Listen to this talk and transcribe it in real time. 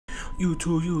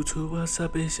YouTube, what's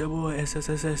up? It's your boy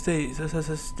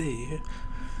SSSTEVE.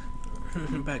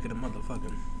 Back in the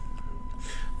motherfucking.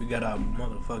 We got our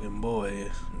motherfucking boy,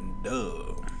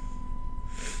 Dub.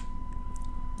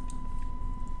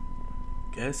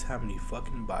 Guess how many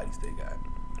fucking bodies they got?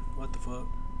 What the fuck?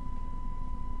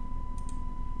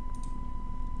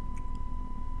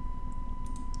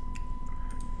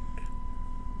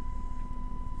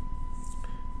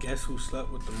 Guess who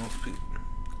slept with the most people?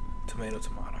 Tomato.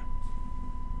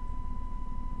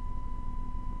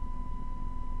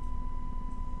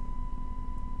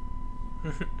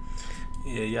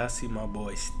 Yeah, y'all see my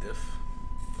boy Stiff.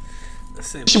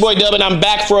 It's your boy Dub, and I'm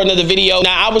back for another video.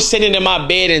 Now, I was sitting in my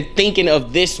bed and thinking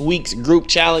of this week's group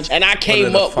challenge, and I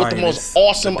came up with the most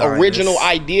awesome original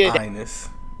idea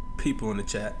people in the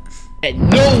chat that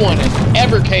no one has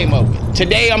ever came up with.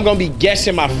 Today, I'm gonna be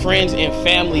guessing my friends and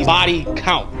family's body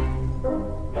count.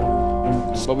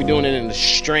 But we're doing it in a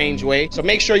strange way. So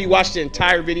make sure you watch the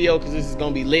entire video because this is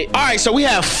gonna be lit. All right, so we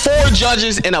have 4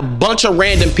 judges and a bunch of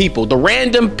random people. The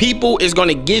random people is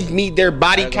gonna give me their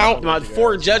body count. My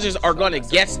 4 judges are gonna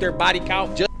guess their body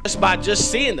count just by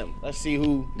seeing them. Let's see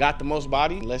who got the most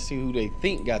bodies. Let's see who they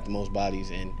think got the most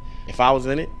bodies. And if I was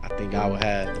in it, I think I would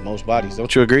have the most bodies.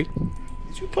 Don't you agree?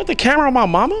 Did you put the camera on my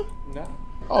mama? No.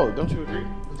 Oh, don't you agree?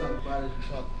 What type of bodies you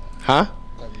talking? Huh?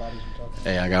 What type of bodies you talking?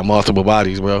 Hey, I got multiple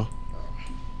bodies, bro.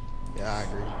 Yeah, I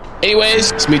agree.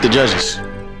 Anyways, let's meet the judges.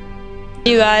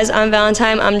 Hey you guys, I'm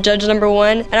Valentine. I'm judge number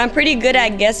 1, and I'm pretty good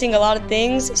at guessing a lot of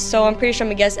things, so I'm pretty sure I'm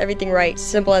gonna guess everything right.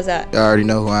 Simple as that. Y'all already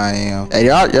know who I am. Hey,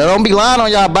 y'all don't be lying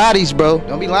on y'all bodies, bro.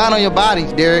 Don't be lying on your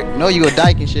bodies, Derek. You know you a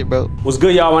dyke and shit, bro. What's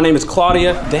good, y'all? My name is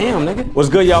Claudia. Damn, nigga. What's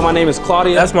good, y'all? My name is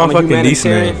Claudia. That's my fucking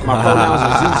decent name. My pronouns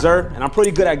are Z-Zer, and I'm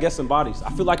pretty good at guessing bodies. I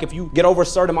feel like if you get over a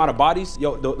certain amount of bodies,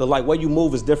 yo, the like way you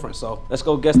move is different. So let's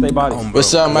go guess their bodies.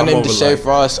 What's up? My name is Deshae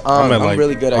Frost. I'm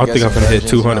really good at guessing virgins. I think I'm finna hit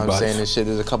 200 bodies. Saying this shit.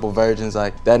 There's a couple virgins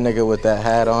like that nigga with that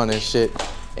hat on and shit.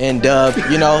 And Dub,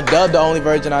 you know, Dub the only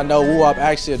virgin I know. Woo Up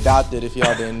actually adopted, if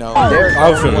y'all didn't know. There's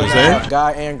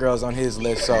guy and girls on his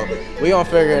list, so we gonna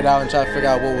figure it out and try to figure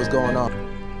out what was going on.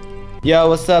 Yo,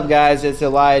 what's up, guys? It's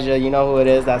Elijah. You know who it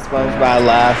is? That SpongeBob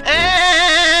laugh.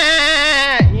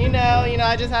 You know,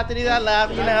 I just have to do that laugh,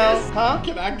 you know. Huh?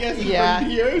 Can I guess? Yeah,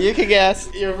 you can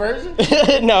guess. Your version?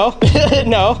 No,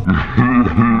 no.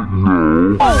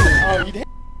 Oh, you did.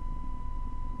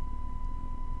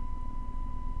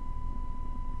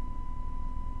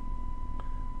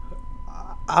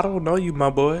 I don't know you, my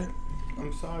boy.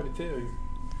 I'm sorry to tell you.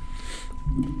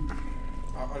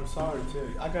 I'm sorry to tell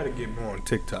you. I gotta get more on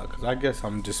TikTok because I guess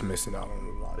I'm just missing out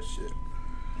on a lot of shit.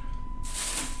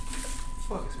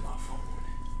 Fuck is my phone?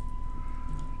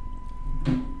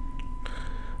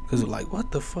 Cause like,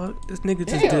 what the fuck? This nigga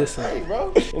just did something. Hey,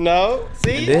 bro. No.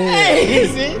 See? Hey,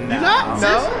 see? No.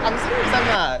 I'm serious. I'm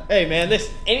not. Hey, man,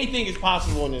 listen. Anything is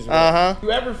possible in this world.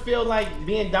 You ever feel like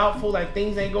being doubtful, like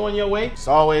things ain't going your way? It's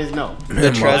always no.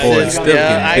 The trust is.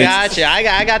 Yeah, I got you.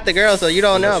 I got the girl, so you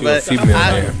don't know. But how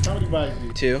many bodies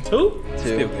do you? 2.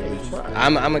 2?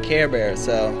 I'm a Care Bear,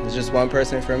 so it's just one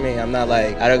person for me. I'm not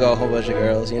like I don't go a whole bunch of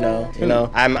girls, you know.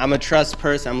 I'm a trust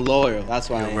person. I'm loyal. That's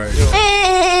why. He's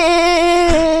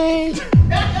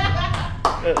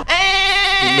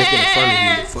making fun of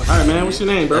you. All right, man. What's your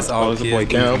name, bro? That's all his boy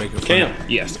Cam. Cam.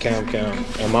 Yes, Cam.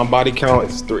 And my body count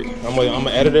is 3. I'm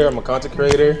an editor. I'm a content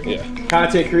creator. Yeah.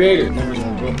 Content creator. You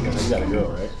got a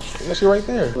girl, right? That's right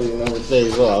there. He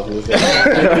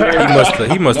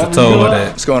must have told her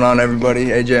that. What's going on, everybody?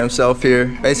 AJ himself here.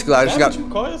 Basically, I just got. You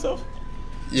call yourself?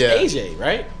 Yeah. AJ,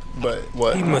 right? But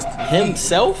what? He must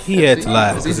himself. He had to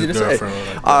lie. It's easy to say.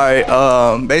 All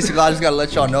right. Basically, I just gotta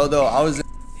let y'all know though.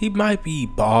 He might be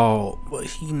bald, but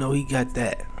he got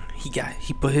that. He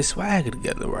put his swagger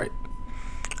together, right?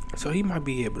 So he might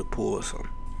be able to pull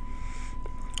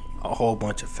a whole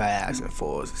bunch of 5s and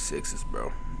 4s and 6s,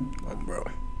 bro. Bro.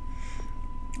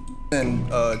 In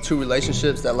 2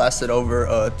 relationships that lasted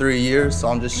over 3 years, so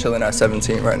I'm just chilling at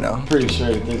 17 right now. Pretty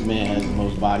sure that this man has the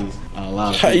most bodies on a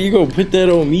lot of people. How you gonna put that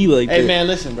on me like that? Hey man,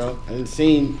 listen, bro. I've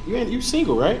seen you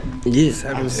single, right? Yes.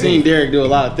 I've seen Derek do a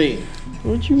lot of things.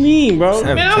 What you mean, bro?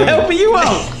 17. Man, I'm helping you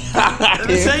out.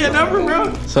 Say your number,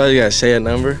 bro. So you gotta say a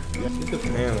number?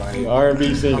 Man, like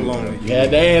R&B singer. You had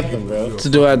the anthem, bro.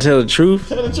 So do I tell the truth?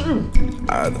 Tell the truth.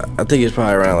 I think it's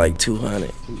probably around like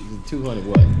 200. 200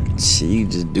 what? Shit, you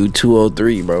just do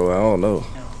 203, bro. I don't know.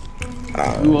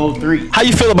 203. How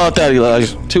you feel about that,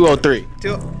 Elijah? 203.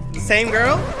 Same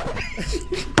girl?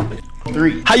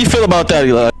 3. How you feel about that,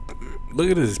 Elijah? Look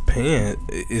at his pants.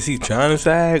 Is he trying to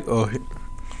sag or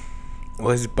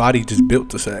his body just built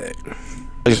to sag?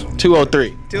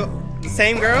 203.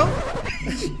 Same girl?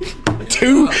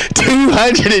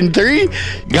 203?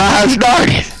 God's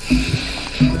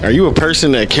darkest. Are you a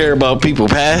person that care about people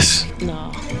past? No.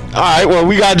 All right, well,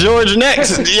 we got George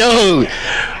next. Yo,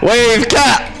 wave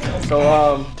top.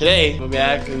 So, today, I'm gonna be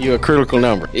asking you a critical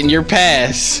number. In your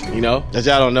past, you know, as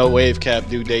y'all don't know, Wave Cap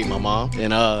do date my mom.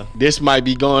 And, this might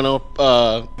be going on,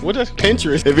 what is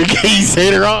Pinterest? If it keeps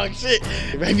saying the wrong shit,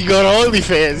 it might be going on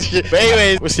OnlyFans shit. But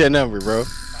anyways, what's your number, bro?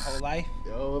 My whole life?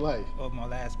 Your whole life. Or my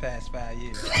past 5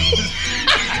 years.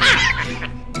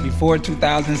 Before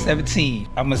 2017,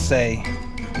 I'ma say,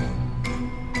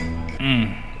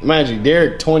 Imagine,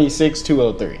 Derek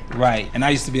 26,203. Right, and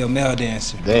I used to be a male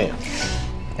dancer. Damn.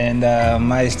 And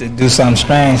I used to do something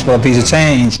strange for a piece of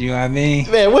change, you know what I mean?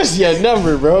 Man, what's your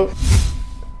number, bro?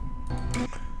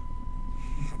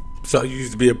 So you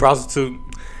used to be a prostitute?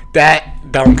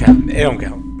 That don't count. It don't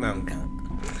count. That don't count.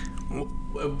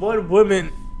 What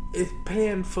woman is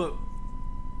paying for,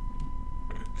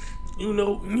 you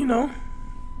know,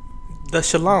 the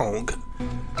shalong?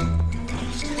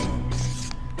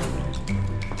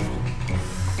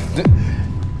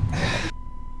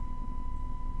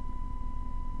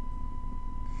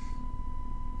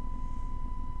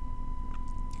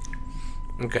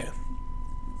 Okay.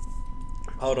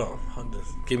 Hold on.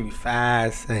 Give me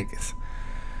 5 seconds.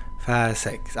 5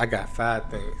 seconds. I got 5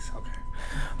 things. Okay.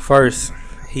 First,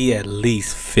 he at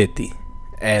least 50.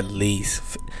 At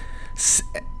least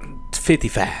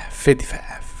 55.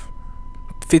 55.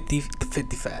 50 to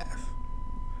 55.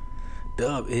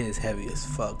 Dub is heavy as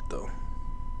fuck though.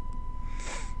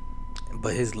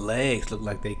 But his legs look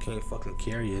like they can't fucking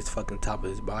carry his fucking top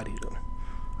of his body though.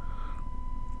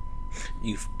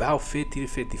 You about 50 to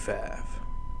 55.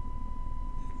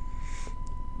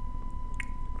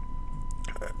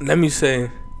 Let me say,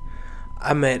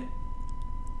 I'm at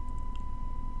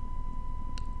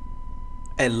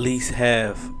least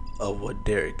half of what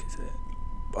Derek is at.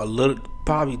 A little,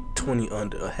 probably 20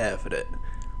 under, or half of that.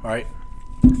 Alright?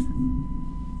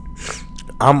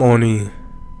 I'm only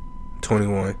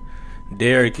 21.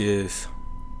 Derek is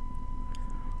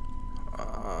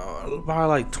probably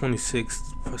like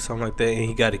 26 or something like that, and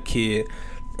he got a kid,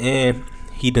 and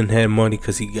he didn't have money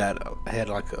because he had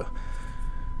like a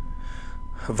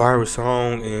viral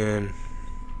song and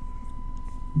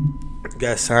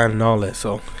got signed and all that,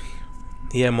 so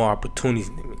he had more opportunities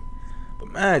than me.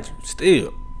 But mind you,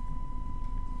 still,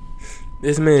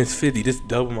 this man's 50. This is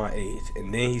double my age,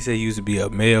 and then he said he used to be a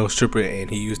male stripper and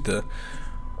he used to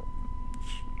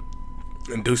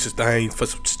do some things for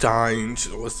some steins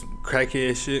or some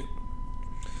crackhead shit.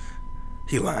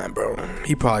 He lying, bro.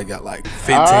 He probably got like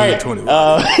 15, right. 20.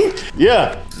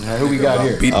 Yeah. Who we got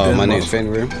here? My name's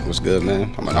Fenrir. What's good,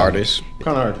 man? I'm an artist. What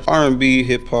kind of artist? R&B,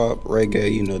 hip hop,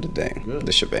 reggae, you know the thing. Good.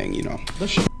 The shebang, you know.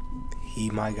 He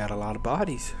might got a lot of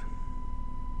bodies.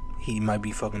 He might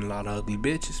be fucking a lot of ugly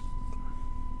bitches.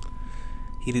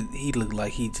 He look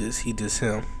like he just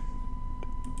him.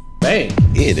 Bang.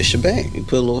 Yeah, the shebang. You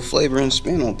put a little flavor and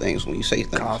spin on things when you say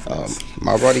things.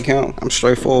 My body count, I'm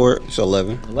straightforward. It's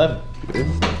 11. 11.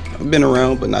 I've been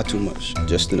around, but not too much.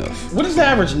 Just enough. What is the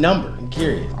average number? I'm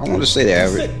curious. I want to say the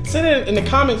average. Say that in the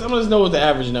comments. I want to know what the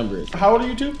average number is. How old are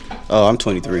you two? Oh, I'm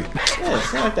 23. Yeah,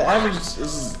 it's not like the average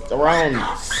is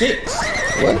around 6.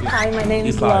 What? Hi, my name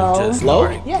He's is probably Lo. just Low?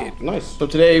 Yeah. Nice. So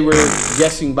today we're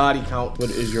guessing body count.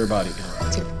 What is your body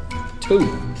count?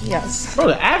 2. Yes. Bro,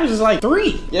 the average is like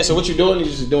 3. Yeah, so what you're doing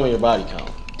is just doing your body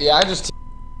count. Yeah, I just...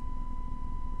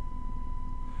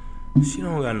 She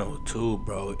don't got no 2,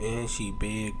 bro, and she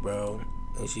big, bro,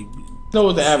 and she Know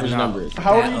what the average number is.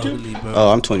 How old are you two? ugly, bro.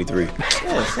 Oh, I'm 23. Yeah,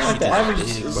 it's not like the average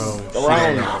big, is bro.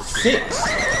 around 6.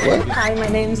 What? Hi, my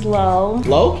name's Lo.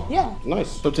 Low? Yeah.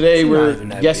 Nice. So today She not we're even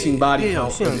that guessing big. body Yeah,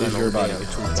 count. she What don't got is no your body damn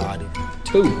count? 2 body.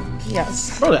 2.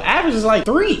 Yes. Bro, the average is like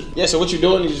 3. Yeah, so what you're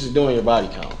doing is just doing your body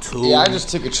count. 2. Yeah, I just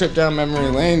took a trip down memory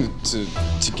lane to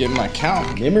get my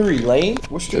count. Memory lane?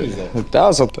 What street is that?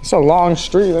 That's a long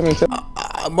street, let me tell you.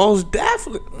 Most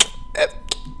definitely.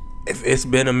 If it's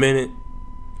been a minute,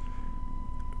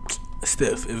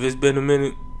 Steph, if it's been a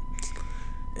minute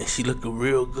and she looking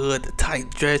real good, the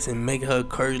tight dress and making her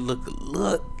curry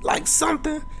look like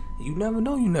something, you never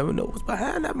know what's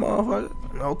behind that motherfucker.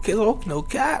 No killer, no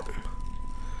cap.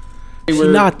 She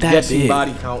not that guessing big.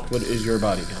 body count. What is your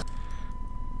body count?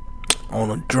 On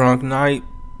a drunk night,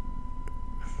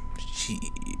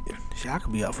 I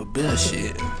could be out for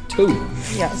bullshit. 2.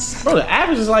 Yes. Bro, the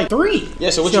average is like 3. Yeah,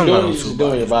 so what She you're don't got doing no is 2 just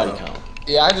doing your bodies, body bro. count.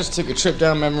 Yeah, I just took a trip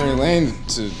down memory lane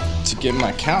to get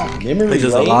my count. There's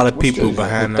just a lot of people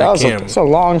behind that camera. It's a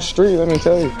long street, let me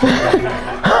tell you.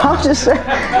 I'm just saying,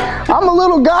 I'm a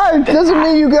little guy. Doesn't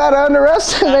mean you gotta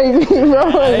underestimate me,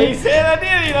 bro. He said I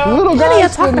did, you know. Little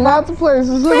guys getting lots of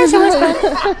places.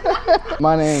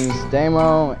 My name's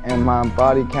Damo, and my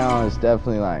body count is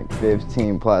definitely like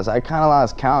 15 plus. I kind of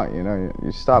lost count, you know.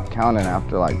 You stop counting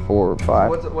after like 4 or 5.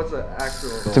 What's the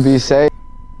actual? To be safe.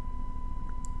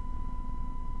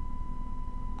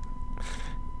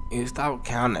 You stop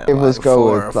counting. Let's like go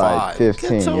 4 with or like 5.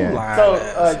 15. Yeah. So,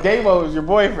 Damo was your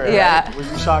boyfriend. Yeah. Right? Were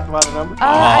you shocked about the number?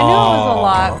 I knew it was a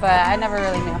lot, but I never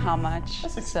really knew how much.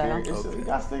 That's experience.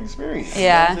 That's the experience.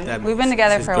 Yeah, we've been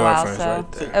together his for a while,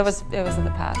 girlfriend's so right it was in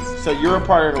the past. So you're a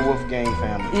part of the Wolfgang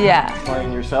family. Yeah.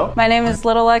 Explain yourself. My name is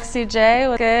Little Lexi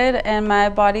J. Good, and my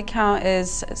body count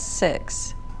is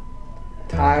 6.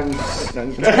 Times.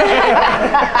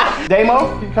 Damo,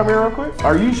 can you come here real quick?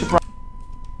 Are you surprised?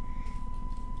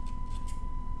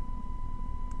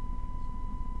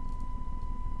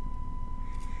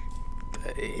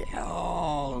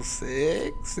 Oh,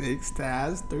 6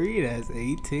 times 3, that's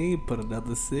 18. Put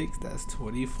another 6, that's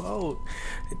 24.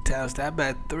 And times that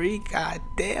by 3,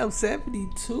 goddamn,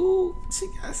 72. She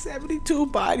got 72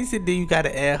 bodies, and then you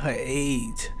gotta add her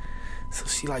age. So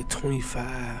she like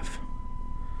 25.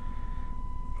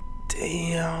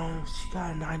 Damn, she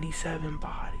got 97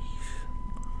 bodies.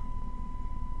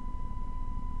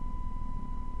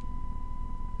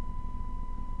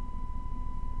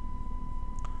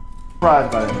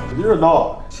 Surprised by that. You're a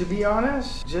dog. To be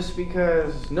honest, just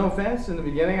because, no offense, in the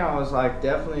beginning I was like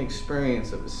definitely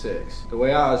experience of a 6. The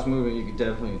way I was moving, you could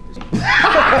definitely.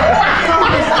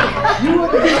 You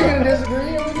gonna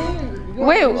disagree with me?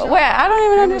 Wait, I don't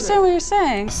even understand what you're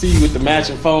saying. See you with the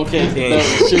matching phone case and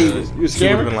shoes. You a She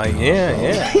would've scammer? been like,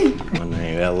 yeah. My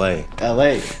name L.A.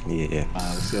 LA. Yeah.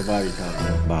 What's your body count?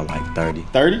 About like 30.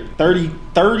 30?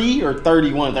 30 or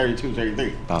 31, 32,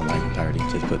 33? About like 30.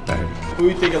 Just put 30. Who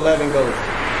you think 11 goes?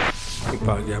 He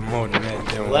probably got more than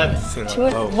that. 11.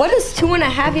 What does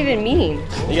 2.5 even mean?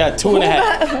 You got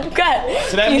 2.5. God.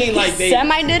 So that means like they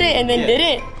semi did it and then did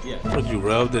it. Yeah. Would you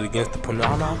rubbed it against the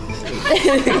banana?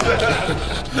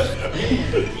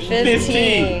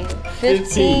 15.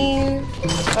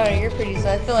 Oh, you're pretty, so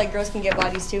I feel like girls can get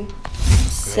bodies too.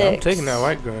 6. I'm taking that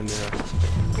white girl now.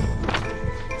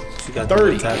 She got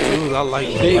 30 tattoos. I like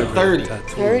Big 30.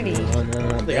 tattoos. 30. I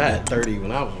think I had 30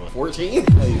 when I was 14.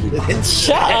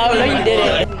 Shut up. No, you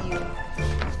didn't.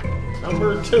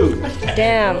 Number 2.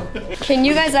 Damn. Can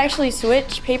you guys actually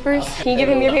switch papers? Can you give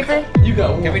him your paper? You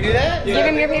go. Can we do that? Give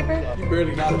him your paper? You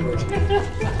barely got it.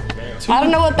 I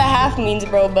don't know what the half means,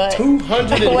 bro, but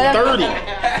 230.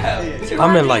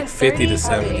 I'm in like 50 to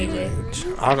 70 range.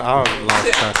 I lost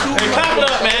track of Hey, clap it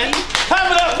up, man.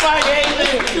 Clap it up, my game.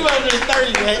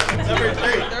 230, man. Number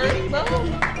 3.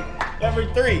 Number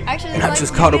 3. actually, I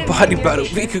just caught a body about a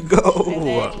week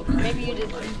ago. Maybe you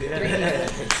just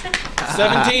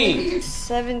 17.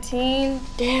 17.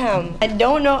 Damn. I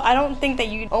don't know. I don't think that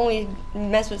you only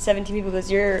mess with 17 people because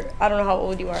I don't know how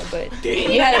old you are, but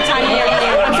you had a time in your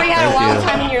I'm sure you had a long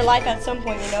time in your life at some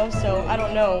point, you know, so I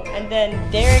don't know. And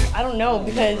then Derek, I don't know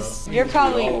because you're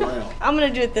probably, I'm gonna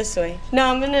do it this way. No,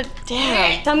 I'm gonna,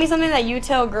 damn. Tell me something that you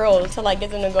tell girls to like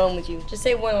get them to go in with you. Just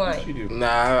say one line.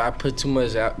 Nah, I put too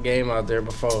much game out there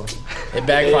before. It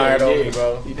backfired on me,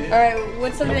 bro. All right,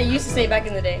 what's something that you used to say back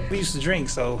in the day? We used to drink,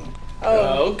 so.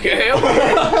 Oh. Okay.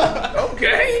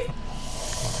 Okay.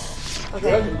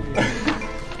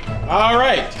 All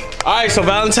right, so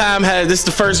Valentine this is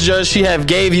the first judge. She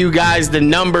gave you guys the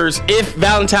numbers. If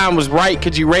Valentine was right,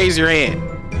 could you raise your hand?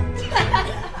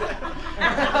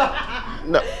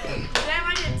 No. Damn,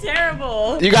 I did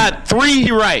terrible. You got 3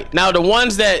 right. Now the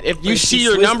ones that if you see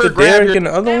your number, Derek grab your and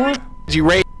the other one? Could you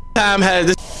raise time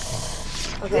this.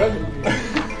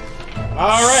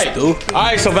 All right. Stupid. All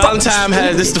right, so Valentine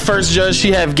this is the first judge.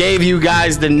 She gave you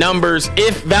guys the numbers.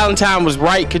 If Valentine was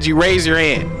right, could you raise your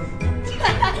hand?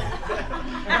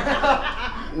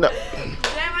 No.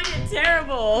 Damn, I did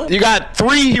terrible. You got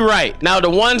 3 right. Now the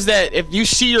ones that if you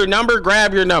see your number,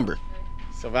 grab your number.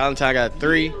 So Valentine got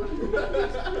 3.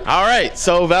 All right,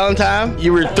 so Valentine,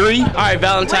 you were 3. All right,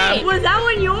 Valentine. Wait, was that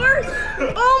one yours?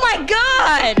 Oh my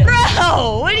God,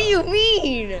 bro, what do you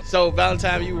mean? So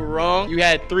Valentine, you were wrong. You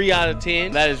had 3 out of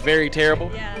 10. That is very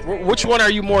terrible. Yeah. Which one are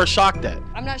you more shocked at?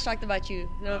 I'm not shocked about you,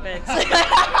 no offense.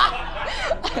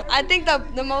 I think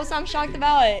the most I'm shocked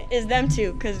about is them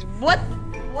two, cause what?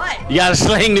 You gotta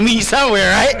slang the meat somewhere,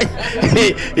 right?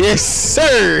 Yes,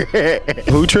 sir.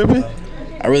 Who tripping?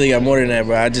 I really got more than that,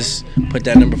 bro. I just put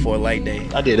that number for a light day.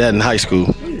 I did that in high school.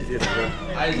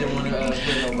 I just didn't want to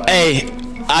put nobody. Hey,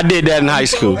 I did that in high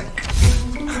school.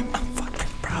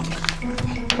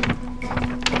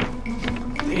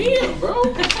 Damn, bro.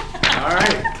 All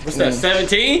right. What's that,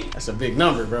 17? That's a big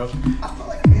number, bro. I feel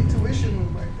like an intuition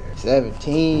move right there.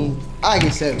 17. I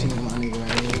get 17, my nigga,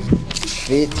 right here.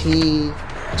 15.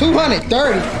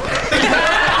 230.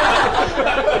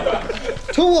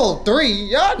 203.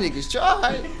 Y'all niggas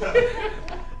tried.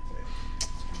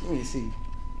 Let me see.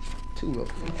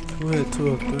 203.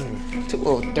 203.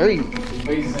 203.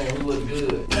 Face saying we look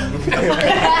good.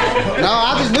 No,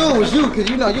 I just knew it was you, because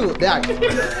you know you look back.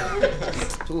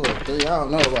 203. I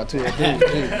don't know about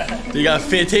 203. You got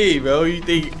 15, bro. You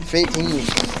think 15.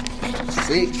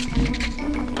 6.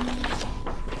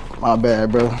 My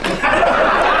bad, bro.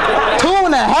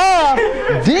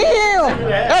 2.5. Damn.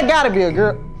 That gotta be a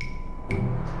girl.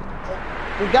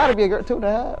 It gotta be a girl.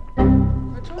 2.5.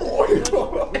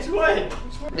 Which one?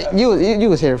 You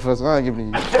was here first, so I'll give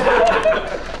it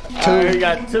to you. 2. You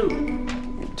got 2.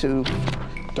 2.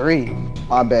 3.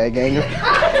 My bad, ganger. I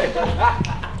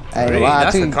ain't gonna lie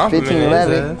That's to a you. compliment, 15,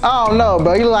 11. I don't know,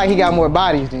 bro. You look like he got more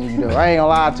bodies than you do. I ain't gonna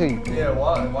lie to you. Yeah,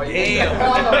 why? Why you Damn.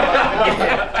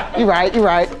 You right, you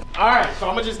right. All right, so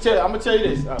I'm gonna tell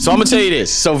you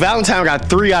this. So Valentine got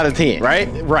 3 out of 10, right?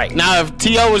 Right. Now if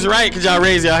T.O. was right, could y'all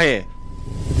raise your hand?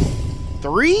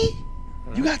 3?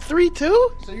 You got 3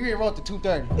 too? So you ain't wrote the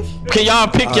 230. Can y'all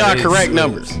pick y'all correct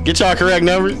numbers? Get y'all correct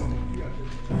numbers? I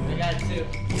got 2.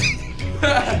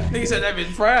 Nigga said that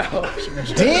bitch proud.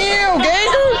 Damn,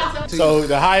 ganger. So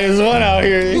the highest one out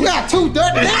here. You got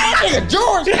 230. Damn, that nigga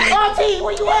George. RT,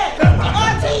 where you at?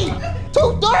 RT,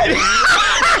 230.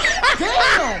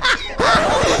 Damn.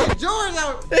 George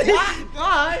out.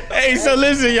 God. Hey, so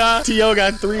listen, y'all. T.O.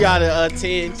 got 3 out of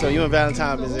 10. So you and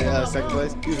Valentine is in second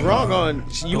place. You was wrong on.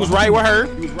 You was right with her.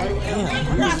 You was right with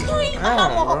her.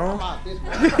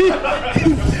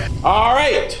 All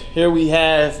right. Here we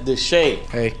have the Shay.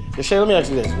 Hey. The Shay, let me ask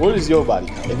you this. What is your body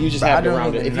count? If you just have to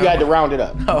round it. If you had to round it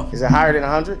up. Oh. Is it higher than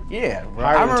 100? Yeah, bro.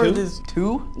 Higher I than remember 2? this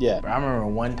 2. Yeah. Bro, I remember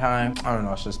one time, I don't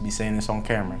know, I should just be saying this on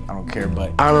camera. I don't care,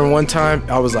 but I remember one time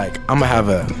I was like, I'm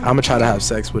gonna try to have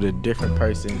sex with a different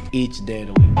person each day of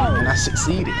the week. And I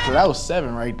succeeded. So that was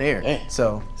 7 right there. Damn.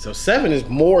 So 7 is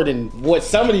more than what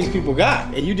some of these people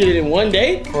got. And you did it in one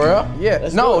day? for real? Yeah.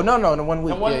 That's No, good. no, in 1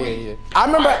 week. In 1 yeah, week? yeah. I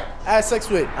remember I had sex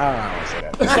with, I don't want to say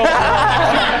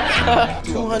that.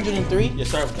 203? Yes,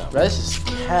 sir. Bro, that's just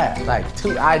cat. Like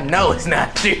 2, I know it's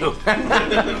not you.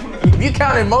 If you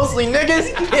counted mostly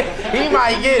niggas, he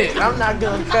might get it. I'm not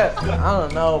gonna cut. I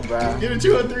don't know, bro. Give it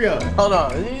 2 or 3 up. Hold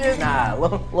on. Nah,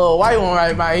 little white one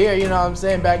right here, you know what I'm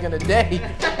saying, back in the day.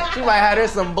 She might have there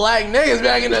some black niggas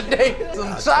back in the day.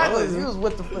 Some chocolates. You was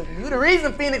with the fuck. You the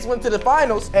reason Phoenix went to the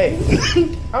finals. Hey,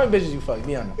 how many bitches you fucked?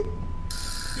 Be honest.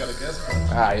 You gotta guess.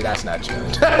 Alright, that's not true.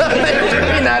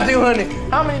 You're not 200.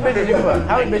 How many bitches you fuck?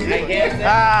 How many bitches you fuck?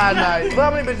 Nah. How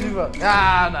many bitches you fuck?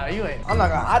 Nah, you ain't. I'm not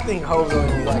gonna. I think hoes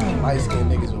only like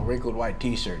light-skinned niggas with wrinkled white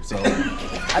t-shirts. So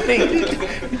I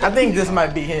think this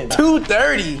might be him.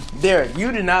 230. Derek,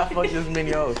 you did not fuck this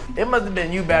many hoes. It must have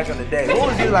been you back in the day.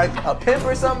 What was you, like a pimp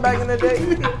or something back in the day?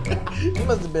 You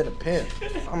must have been a pimp.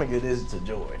 I'm gonna give this to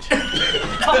George. Yeah,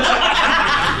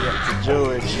 to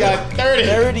George. You got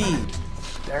 30.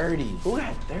 30. Who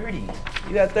got 30?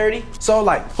 You got 30? So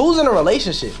like, who's in a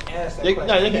relationship? You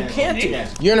Can't do.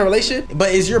 You're in a relationship, but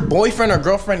is your boyfriend or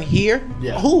girlfriend here?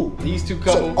 Yeah. Who? These 2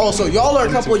 couples. So y'all are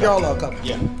a couple. Y'all are a couple.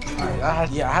 Yeah. All right. I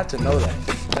had to know that.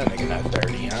 That nigga not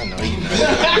 30. I know you know.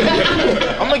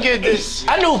 I'm gonna get this.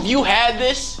 I knew if you had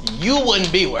this, you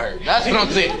wouldn't be with her. That's what I'm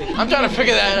saying. I'm trying to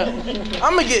figure that out.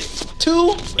 I'm gonna get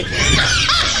 2.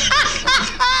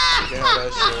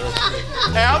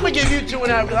 Hey, I'm gonna give you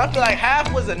 2.5 because I feel like half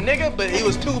was a nigga, but he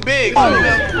was too big.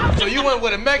 So you went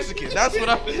with a Mexican. That's how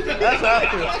I feel.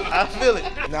 I feel it.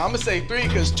 Now I'm gonna say 3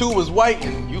 because 2 was white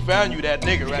and you found you that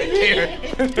nigga right there.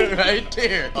 Right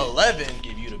there. 11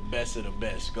 give you the best of the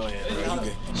best. Go ahead, bro. You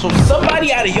good. So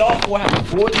somebody out of y'all 4 have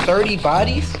 430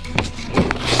 bodies? To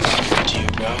you,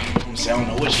 bro. I'm saying I don't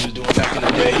know what you was doing back in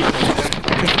the day.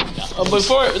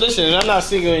 Listen, I'm not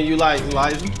singling you like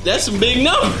that's some big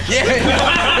numbers.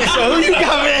 Yeah. So who you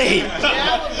got made? I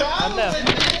know.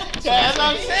 That's what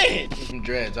I'm saying. Some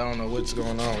dreads. I don't know what's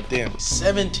going on with them.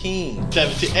 17.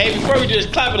 17. Hey, before we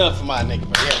just clap it up for my nigga,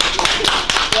 bro. Yeah. You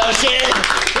know what I'm saying?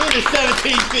 Who's the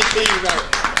 17, 15, right?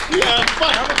 Yeah,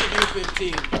 fuck. I'm gonna give you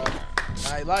 15, bro.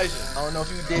 Now, Elijah, I don't know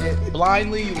if you did it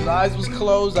blindly, your eyes was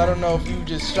closed. I don't know if you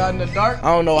just shot in the dark.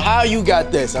 I don't know how you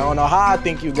got this. I don't know how I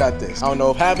think you got this. I don't know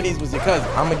if half of these was your cousin.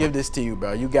 I'm gonna give this to you,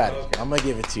 bro. You got it. I'm gonna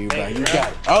give it to you, bro. You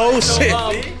got it. Oh, shit.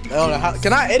 I don't know how,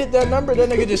 can I edit that number? That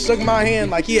nigga just shook my hand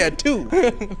like he had 2.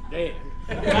 Damn.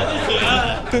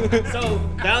 So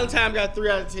Valentine got 3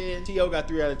 out of 10. T.O. got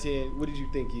 3 out of 10. What did you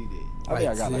think you did? I think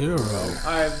I got 0. All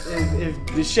right, if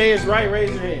Deshae is right, raise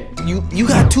your hand. You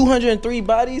got 203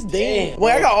 bodies? Damn.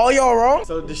 Wait, I got all y'all wrong?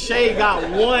 So Deshae got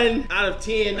 1 out of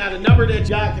 10. Now the number that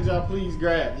y'all can y'all please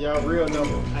grab. Y'all real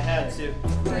number. I have 2.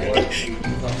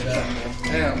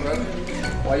 Damn, bro.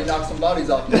 Why you knock some bodies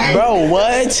off? Bro,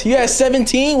 what? You had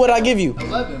 17? What did I give you?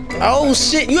 11, bro. Oh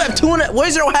shit, you have 2 and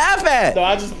where's your half at? So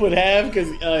I just put half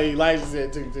because Elijah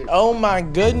said 2 too. Oh my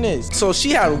goodness. So she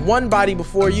had 1 body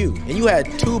before you, and you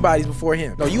had 2 bodies before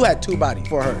him. No, you had 2 bodies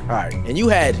before her. All right. And you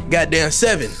had goddamn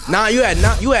 7. Nah, you had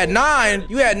 9.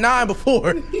 You had 9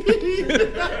 before.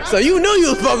 So you knew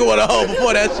you was fucking with a hoe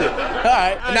before that shit. All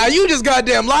right. Now you just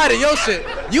goddamn lied to your shit.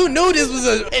 You knew this was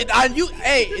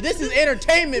hey, this is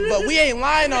entertainment, but we ain't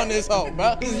lying on this hoe,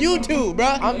 bro. This is YouTube, bro.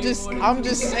 I'm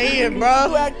just saying,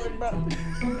 bro.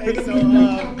 Hey, so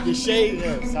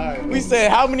Deshae, sorry. We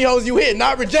said how many hoes you hit,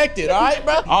 not rejected, all right,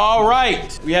 bro? All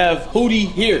right, we have Hootie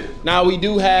here. Now we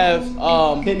do have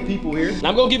 10 people here. Now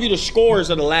I'm gonna give you the scores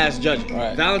of the last judging. All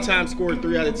right. Valentine scored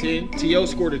 3 out of 10. T.O.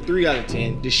 scored a 3 out of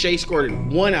 10. Deshae scored a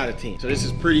 1 out of 10. So this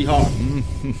is pretty hard.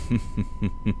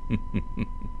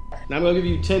 Now I'm gonna give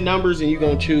you 10 numbers and you're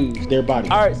gonna choose their body.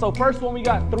 All right, so first one we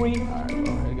got 3. All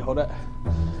right, hold that.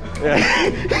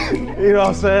 Yeah. You know what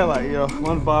I'm saying? Like, you know,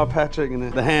 one Bob Patrick and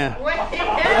then the hand.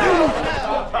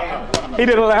 He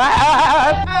did it like,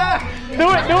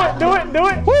 do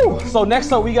it. Woo! So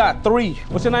next up we got 3.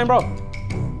 What's your name, bro?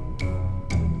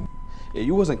 Yeah,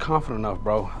 you wasn't confident enough,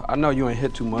 bro. I know you ain't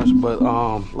hit too much, but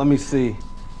let me see.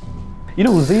 You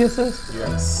know who Zeus is?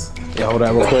 Yes. Yeah, hold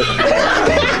that real quick.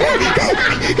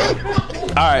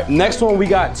 All right, next one we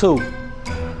got 2.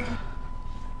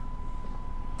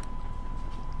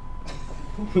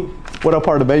 What up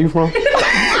part of the bay you from?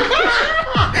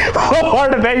 What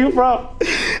part of the bay you from? All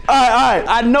right.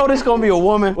 I know this gonna be a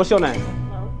woman. What's your name?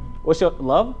 Low. What's your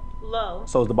Love? Low.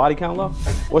 So is the body count low?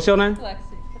 What's your name?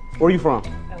 Lexi. Where are you from?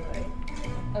 LA.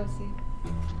 OC.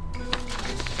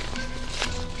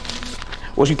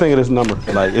 What you think of this number?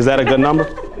 Like, is that a good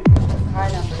number?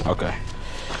 High number. Okay.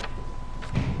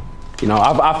 You know,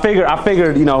 I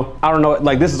figured, you know, I don't know,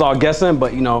 like this is all guessing,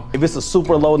 but you know, if it's a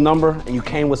super low number and you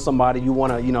came with somebody, you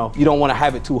wanna, you know, you don't wanna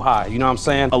have it too high. You know what I'm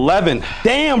saying? 11.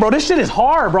 Damn, bro, this shit is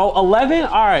hard, bro. 11?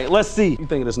 All right, let's see. You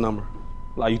think of this number?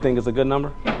 Like, you think it's a good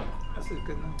number? That's a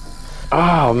good number.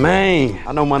 Oh, man.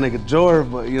 I know my nigga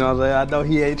Jordan, but you know what I'm saying? I know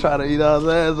he ain't trying to, you know what I'm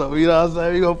saying? So, you know what I'm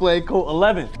saying? We gonna play it cool.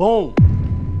 11, boom.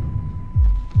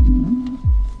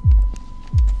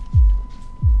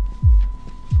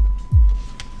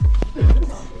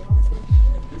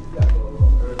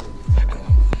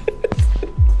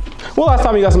 Well, last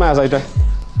time you got some ass like that?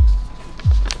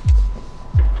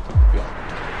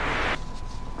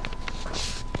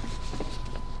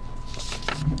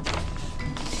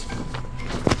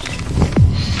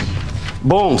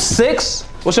 Boom, 6.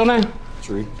 What's your name?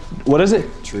 Tree. What is it?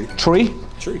 Tree. Tree?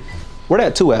 Tree. Where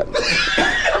that 2 at?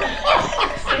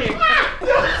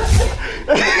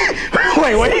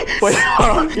 wait,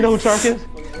 hold on. You know who Chark is?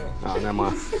 Oh, never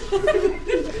mind.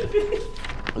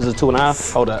 Is it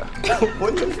 2.5? Hold that.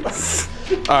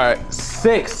 All right,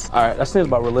 6. All right, that seems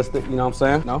about realistic, you know what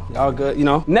I'm saying? No, y'all good, you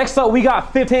know? Next up, we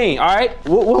got 15, all right?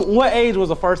 What age was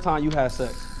the first time you had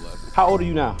sex? 11. How old are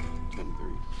you now?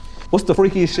 23. What's the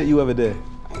freakiest shit you ever did?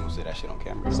 I ain't gonna say that shit on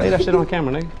camera. Say that shit on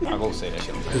camera, nigga. I gonna say that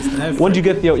shit on camera. When did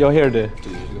you get your hair did? 2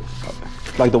 years ago. Okay.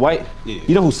 Like the white? Yeah.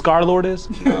 You know who Scar Lord is?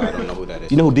 No, I don't know who that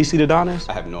is. You know who DC the Don is?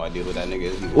 I have no idea who that nigga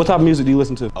is. What type of music do you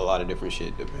listen to? A lot of different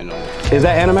shit depending on. Is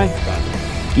that anime?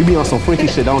 You be on some freaky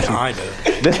shit, don't you? Kinda.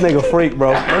 This nigga freak,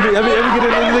 bro. Let me get in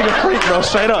this nigga freak, bro.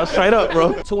 Straight up,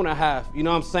 bro. 2.5. You know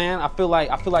what I'm saying? I feel like,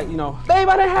 you know, babe,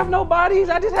 I didn't have no bodies.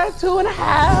 I just had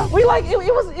 2.5. We like, it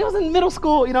was in middle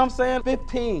school. You know what I'm saying?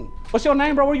 15. What's your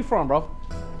name, bro? Where you from, bro?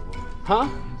 Huh?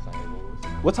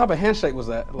 What type of handshake was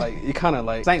that? Like, you kind of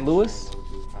like St. Louis?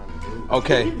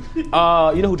 Okay. You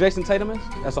know who Jason Tatum is?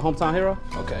 That's a hometown hero?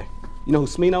 Okay. You know who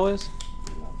Smino is?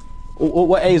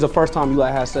 What age is the first time you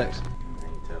like had sex? I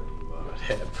ain't telling you about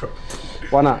that, bro.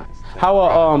 Why not? How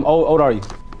old are you?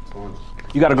 20.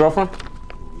 You got a girlfriend?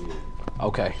 Yeah.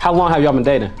 Okay. How long have y'all been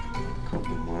dating?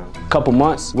 Couple months. Couple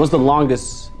months? What's the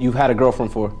longest you've had a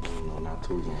girlfriend for? No, not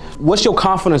too long. What's your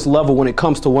confidence level when it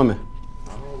comes to women?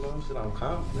 I don't know, shit, I'm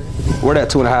confident. Where that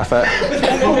 2.5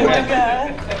 at? Oh my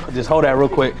God. Just hold that real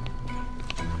quick.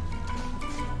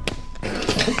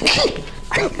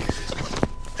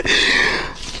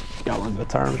 Y'all on good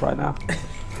terms right now?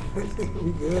 We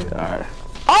good. All right.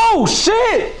 Oh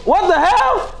shit! What the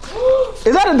hell?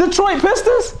 Is that a Detroit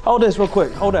Pistons? Hold this real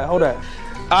quick. Hold that. All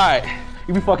right.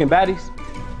 You be fucking baddies?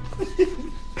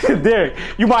 Derek,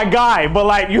 you my guy, but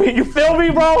like, you feel me,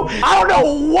 bro? I don't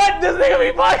know what this nigga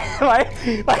be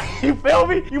playing. Like, you feel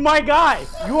me? You my guy.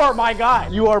 You are my guy.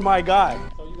 You are my guy.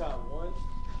 So you got one.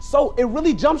 So it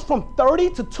really jumps from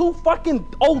 30 to 2 fucking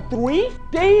 03?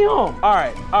 Damn. All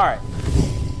right.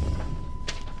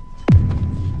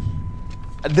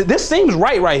 This seems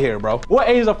right here, bro. What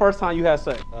age is the first time you had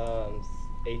sex?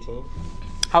 18.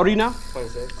 How old are you now?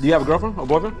 26. Do you have a girlfriend or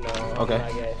boyfriend? No. Okay.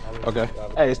 Not yet. Okay.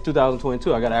 Hey, it's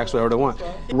 2022. I gotta ask whatever they want.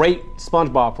 Rate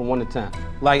SpongeBob from 1 to 10.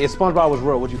 Like, if SpongeBob was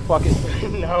real, would you fuck it?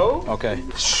 No. Okay.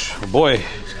 Boy,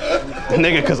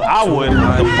 nigga, cause I would.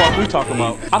 What the fuck we talking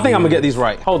about? I think I'm gonna get these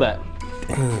right. Hold that.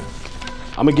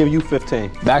 I'm gonna give you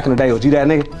 15. Back in the day, was you that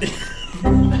nigga?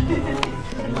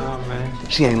 Nah, man.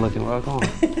 She ain't looking well. Come on.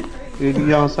 You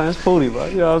know what I'm saying? It's Pootie, bro.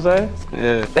 You know what I'm saying?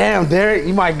 Yeah. Damn, Derek,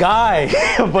 you my guy.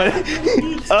 But,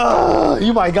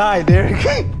 you my guy, Derek.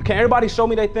 Can everybody show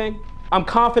me their thing? I'm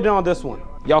confident on this one.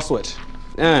 Y'all switch.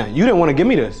 You didn't want to give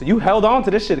me this. You held on to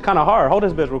this shit kind of hard. Hold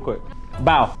this bitch real quick.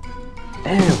 Bow.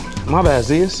 Damn, my bad,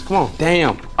 Zias. Come on.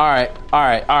 Damn. All right.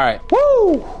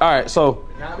 Woo! All right, so.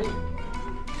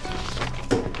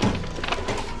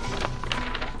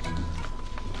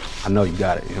 I know you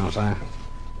got it, you know what I'm saying?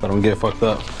 But I'm gonna get it fucked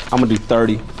up. I'm gonna do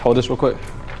 30. Hold this real quick.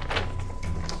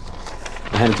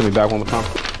 And hand it to me back one more time.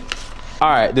 All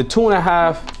right, the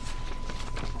 2.5.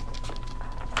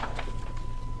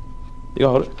 You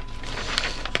hold it.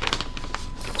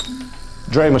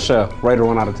 Dre Michelle, rate her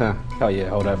 1 out of 10. Hell yeah,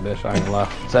 hold that bitch, I ain't gonna lie.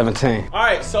 17. All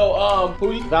right, so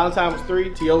Pootie, Valentine was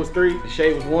 3, T.O. was 3,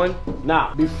 Shay was 1.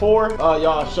 Now, before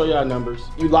y'all show y'all numbers,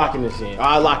 you locking this in.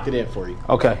 I locked it in for you.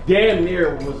 Okay. Damn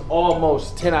near was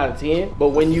almost 10 out of 10,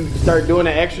 but when you start doing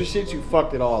the extra shit, you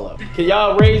fucked it all up. Can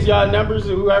y'all raise y'all numbers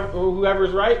to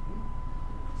whoever's right?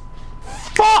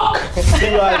 Fuck!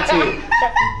 2 out of 10.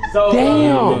 So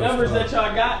damn. The numbers that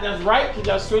y'all got, that's right. Can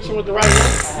y'all switch them with the right one?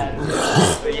 I had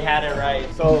it. So you had it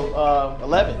right. So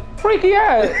 11. Freaky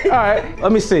ass. All right,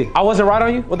 let me see. I wasn't right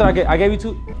on you? What did I get? I gave you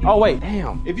 2? Oh wait,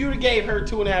 damn. If you would have gave her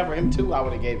 2.5 or him 2, I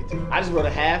would have gave it to you. I just wrote a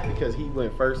half because he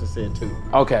went first and said 2.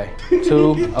 Okay,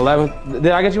 2, 11.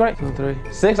 Did I get you right? 2, 3,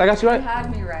 6, I got you right? You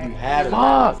had me right. You had it.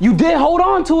 Fuck, you did hold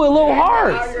on to it a little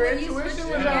hard. Your intuition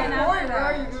was on point,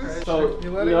 bro. So,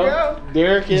 you let it go.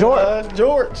 Derek and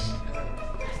George.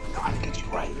 I didn't get you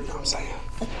right, you know what I'm saying?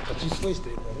 But you switched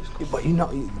it, bro. But you know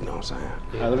what I'm saying?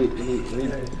 Let me.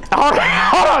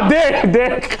 Hold on,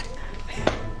 Derek.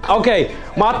 Okay,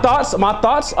 my thoughts. You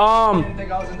didn't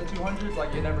think I was in the 200s?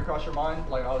 Like, it never crossed your mind?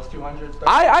 Like, I was 200?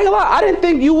 I didn't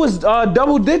think you was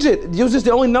double digit. It was just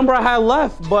the only number I had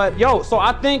left. But yo, so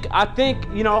I think,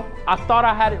 you know, I thought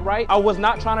I had it right. I was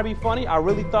not trying to be funny. I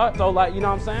really thought. So like, you know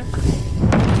what I'm saying?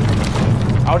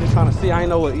 I was just trying to see. I didn't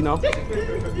know what, you know.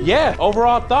 Yeah,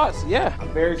 overall thoughts, yeah.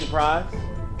 I'm very surprised.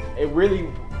 It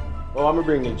really, well, I'm gonna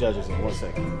bring the judges in 1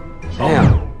 second.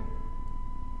 Damn.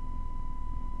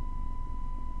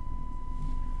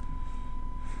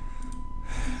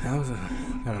 That was a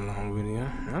kind of long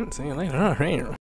video. I'm seeing later.